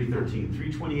 and 313.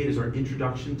 328 is our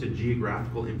Introduction to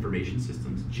Geographical Information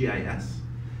Systems, GIS.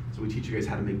 So we teach you guys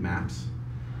how to make maps.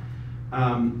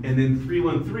 And then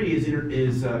 313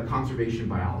 is Conservation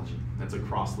Biology. That's a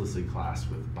cross-listed class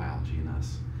with biology and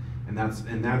us. And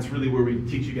that's really where we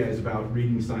teach you guys about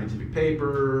reading scientific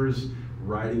papers,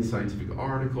 writing scientific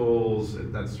articles.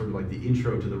 That's sort of like the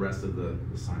intro to the rest of the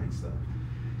science stuff.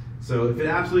 So if it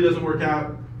absolutely doesn't work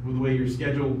out with the way your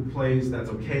schedule plays, that's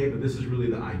okay, but this is really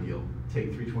the ideal.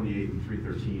 Take 328 and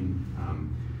 313,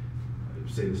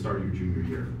 say the start of your junior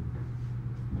year.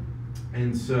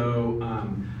 And so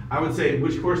I would say,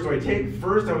 which course do I take?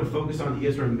 First, I would focus on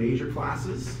ESRM major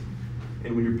classes,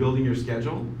 and when you're building your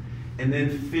schedule, and then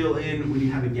fill in, when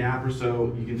you have a gap or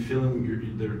so, you can fill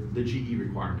in the GE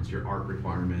requirements, your ARC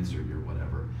requirements, or your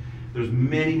whatever. There's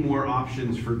many more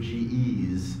options for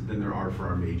GEs than there are for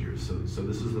our majors, so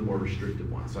this is the more restrictive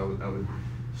one. So I would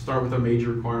start with our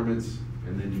major requirements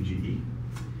and then do GE.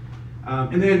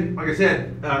 And then, like I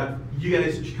said, you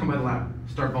guys should come by the lab,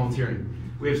 start volunteering.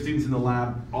 We have students in the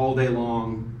lab all day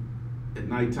long, at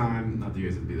nighttime. Not that you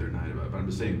guys have to be there at night, but I'm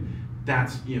just saying,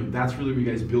 that's really where you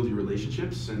guys build your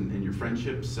relationships and your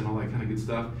friendships and all that kind of good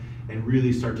stuff, and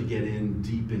really start to get in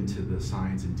deep into the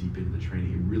science and deep into the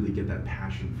training and really get that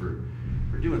passion for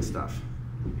doing stuff.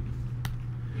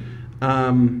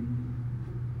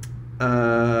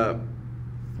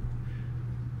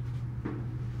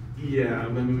 Yeah, I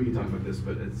mean, we can talk about this,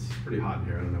 but it's pretty hot in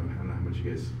here. I don't know how much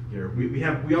you guys care.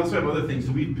 We also have other things.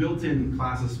 So we built in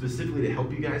classes specifically to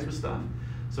help you guys with stuff.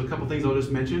 So a couple things I'll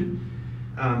just mention.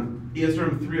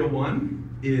 ESRM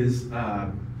 301 is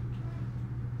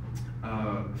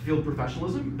field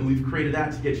professionalism, and we've created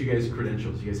that to get you guys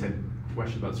credentials. You guys had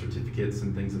questions about certificates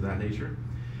and things of that nature.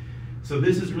 So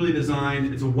this is really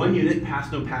designed, it's a 1 unit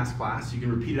pass no pass class. You can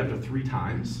repeat it up to 3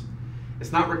 times.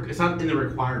 It's not in the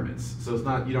requirements, so it's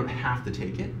not, you don't have to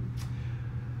take it.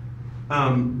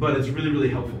 But it's really, really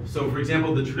helpful. So for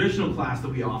example, the traditional class that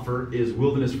we offer is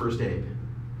Wilderness First Aid.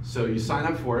 So you sign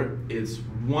up for it, it's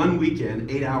 1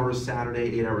 weekend, 8 hours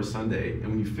Saturday, 8 hours Sunday, and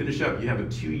when you finish up, you have a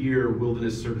 2-year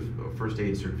Wilderness First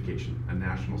Aid certification, a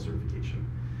national certification.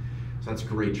 So that's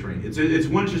great training. It's just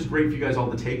great for you guys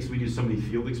all to take, so we do so many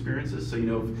field experiences, so you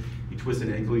know if you twist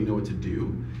an ankle, you know what to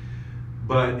do.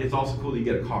 But it's also cool that you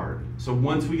get a card. So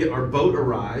once our boat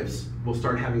arrives, we'll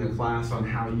start having a class on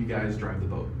how you guys drive the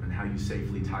boat and how you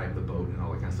safely tie up the boat and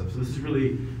all that kind of stuff. So this is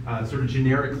really sort of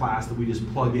generic class that we just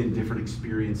plug in different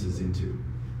experiences into.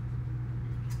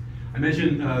 I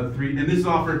mentioned and this is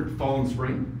offered fall and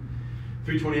spring.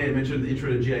 328, I mentioned the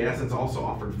intro to GIS, that's also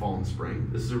offered fall and spring.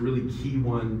 This is a really key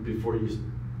one before you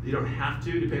don't have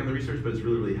to, depending on the research, but it's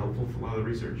really, really helpful for a lot of the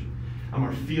research.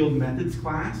 Our field methods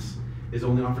class is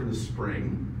only offered in the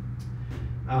spring.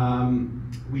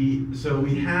 So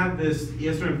we have this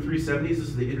ESRM 370s, this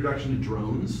is the introduction to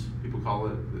drones. People call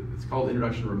it, it's called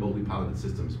Introduction to Remotely Piloted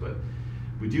Systems, but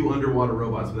we do underwater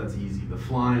robots, but that's easy. The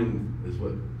flying is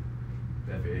what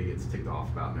FAA gets ticked off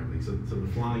about and everything. So the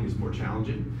flying is more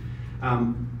challenging.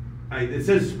 It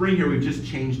says spring here, we've just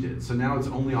changed it. So now it's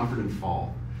only offered in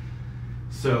fall.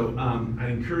 So I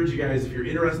encourage you guys, if you're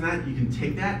interested in that, you can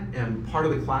take that. And part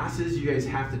of the classes you guys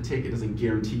have to take, it doesn't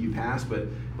guarantee you pass, but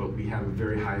we have a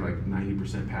very high, like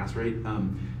 90% pass rate.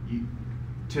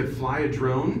 To fly a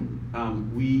drone,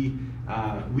 we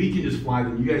can just fly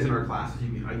them. You guys in our classes,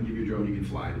 I can give you a drone, you can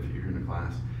fly it if you're in a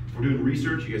class. If we're doing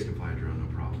research, you guys can fly a drone,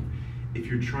 no problem. If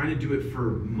you're trying to do it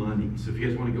for money, so if you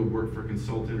guys want to go work for a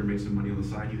consultant or make some money on the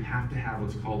side, you have to have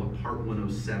what's called a Part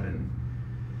 107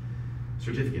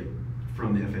 certificate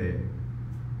from the FAA.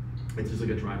 It's just like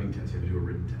a driving test, you have to do a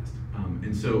written test.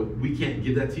 And so we can't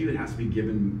give that to you, it has to be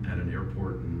given at an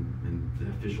airport and the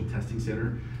official testing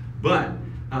center. But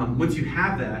once you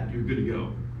have that, you're good to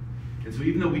go. And so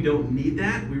even though we don't need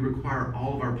that, we require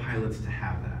all of our pilots to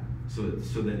have that. So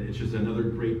that it's just another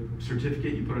great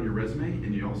certificate you put on your resume,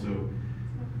 and you also,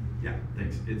 yeah,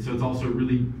 thanks. So it's also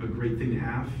really a great thing to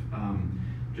have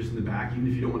just in the back, even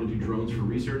if you don't want to do drones for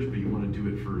research, but you want to do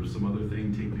it for some other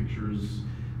thing, take pictures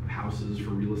of houses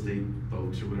for real estate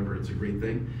folks or whatever, it's a great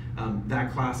thing.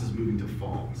 That class is moving to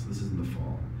fall, so this is in the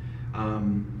fall.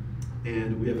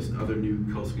 And we have this other new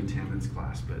coastal contaminants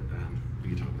class, but we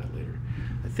can talk about that later.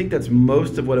 I think that's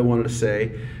most of what I wanted to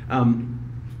say.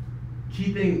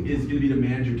 Key thing is going to be to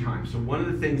manage your time. So one of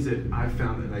the things that I've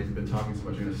found, and I've been talking so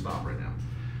much, I'm going to stop right now.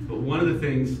 But one of the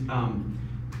things,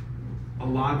 a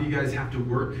lot of you guys have to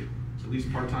work, at least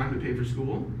part-time, to pay for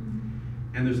school.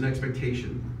 And there's an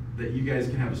expectation that you guys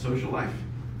can have a social life,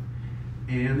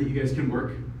 and that you guys can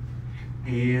work,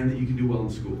 and that you can do well in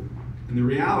school. And the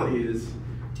reality is,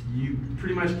 you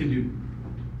pretty much can do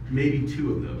maybe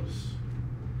two of those.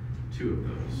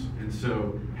 And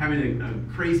so having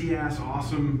a crazy ass,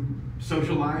 awesome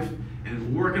social life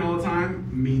and working all the time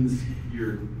means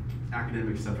your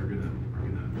academic stuff are gonna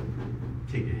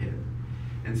take a hit.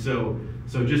 And so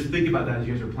just think about that as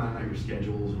you guys are planning out your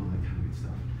schedules and all that kind of good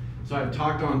stuff. So I've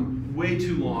talked on way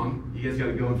too long. You guys got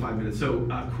to go in 5 minutes. So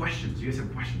questions? You guys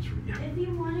have questions for me? Yeah. If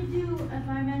you want to do a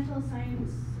environmental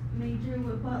science major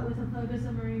with a focus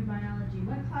on marine biology,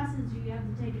 what classes do you have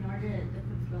to take in order to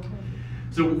fulfill those?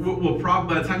 So we'll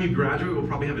probably, by the time you graduate, we'll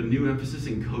probably have a new emphasis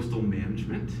in coastal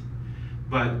management.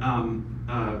 But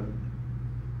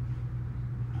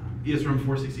ESRM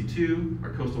 462, our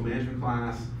coastal management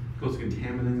class, coastal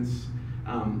contaminants.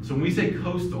 So when we say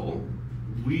coastal,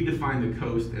 we define the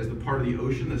coast as the part of the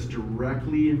ocean that's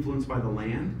directly influenced by the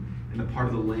land, and the part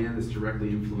of the land that's directly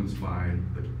influenced by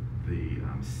the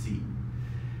sea.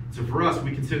 So for us,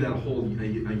 we consider that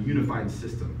a unified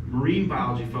system. Marine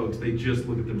biology folks, they just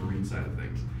look at the marine side of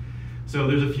things. So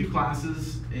there's a few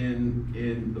classes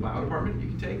in the bio department you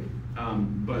can take,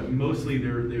 but mostly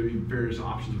there are various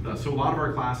options with us. So a lot of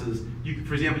our classes,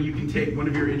 for example, you can take one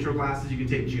of your intro classes, you can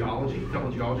take geology, a couple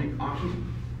of geology options,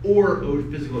 or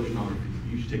physical oceanography.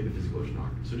 You should take the physical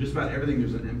oceanography. So just about everything,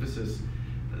 there's an emphasis,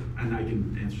 and I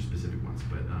can answer specific ones,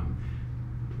 but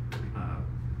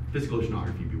physical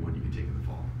oceanography would be one you can take in the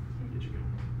fall. Get you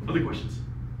going. Other questions?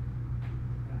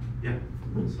 Yeah.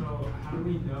 So how do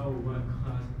we know what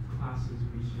classes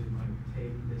we should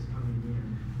take this coming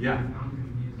year? Yeah. I'm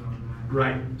confused on that.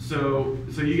 Right. So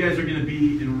you guys are going to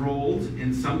be enrolled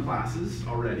in some classes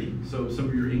already. So some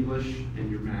of your English and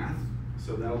your math.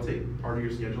 So that'll take part of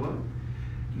your schedule up.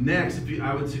 Next,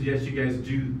 I would suggest you guys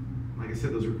do, like I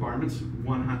said, those requirements,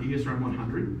 ESRM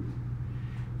 100.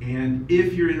 And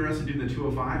if you're interested in doing the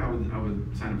 205, I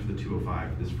would sign up for the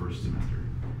 205 this first semester.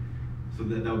 So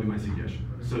that would be my suggestion.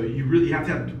 So you really have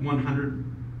to have 100,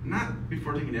 not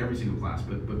before taking every single class,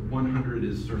 but 100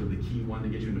 is sort of the key one to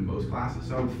get you into most classes.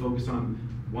 So I would focus on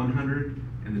 100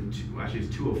 and actually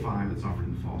it's 205 that's offered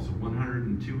in the fall. So 100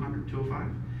 and 200,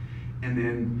 205. And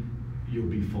then you'll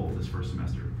be full this first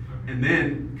semester. And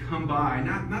then come by,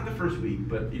 not the first week,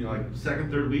 but like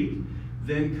second, third week,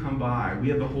 then come by. We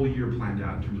have the whole year planned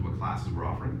out in terms of what classes we're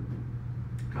offering.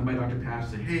 Come by Dr.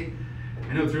 Pash, say, hey,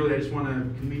 I know it's early,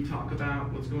 can we talk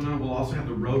about what's going on? We'll also have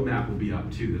the roadmap will be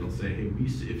up too, that'll say, hey,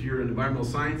 if you're an environmental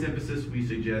science emphasis, we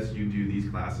suggest you do these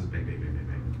classes, bang, bang, bang, bang,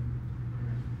 bang.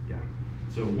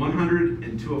 Yeah, so 100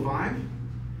 and 205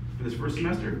 for this first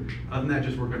semester. Other than that,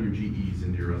 just work on your GEs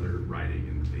and your other writing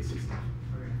and the basic stuff.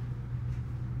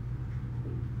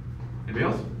 Anybody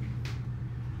else?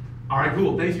 All right,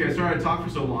 cool. Thanks, guys. Sorry I talked for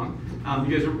so long.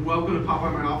 You guys are welcome to pop by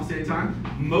my office anytime.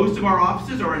 Most of our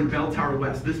offices are in Bell Tower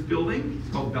West. This building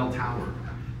is called Bell Tower.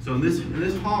 So in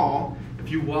this hall, if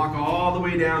you walk all the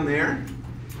way down there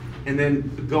and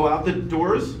then go out the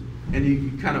doors, and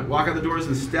you kind of walk out the doors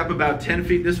and step about 10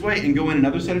 feet this way and go in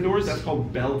another set of doors, that's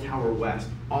called Bell Tower West.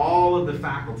 All of the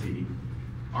faculty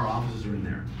our offices are in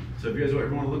there. So if you guys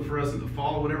ever want to look for us in the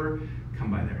fall or whatever,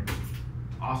 come by there.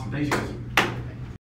 Awesome, thanks you guys.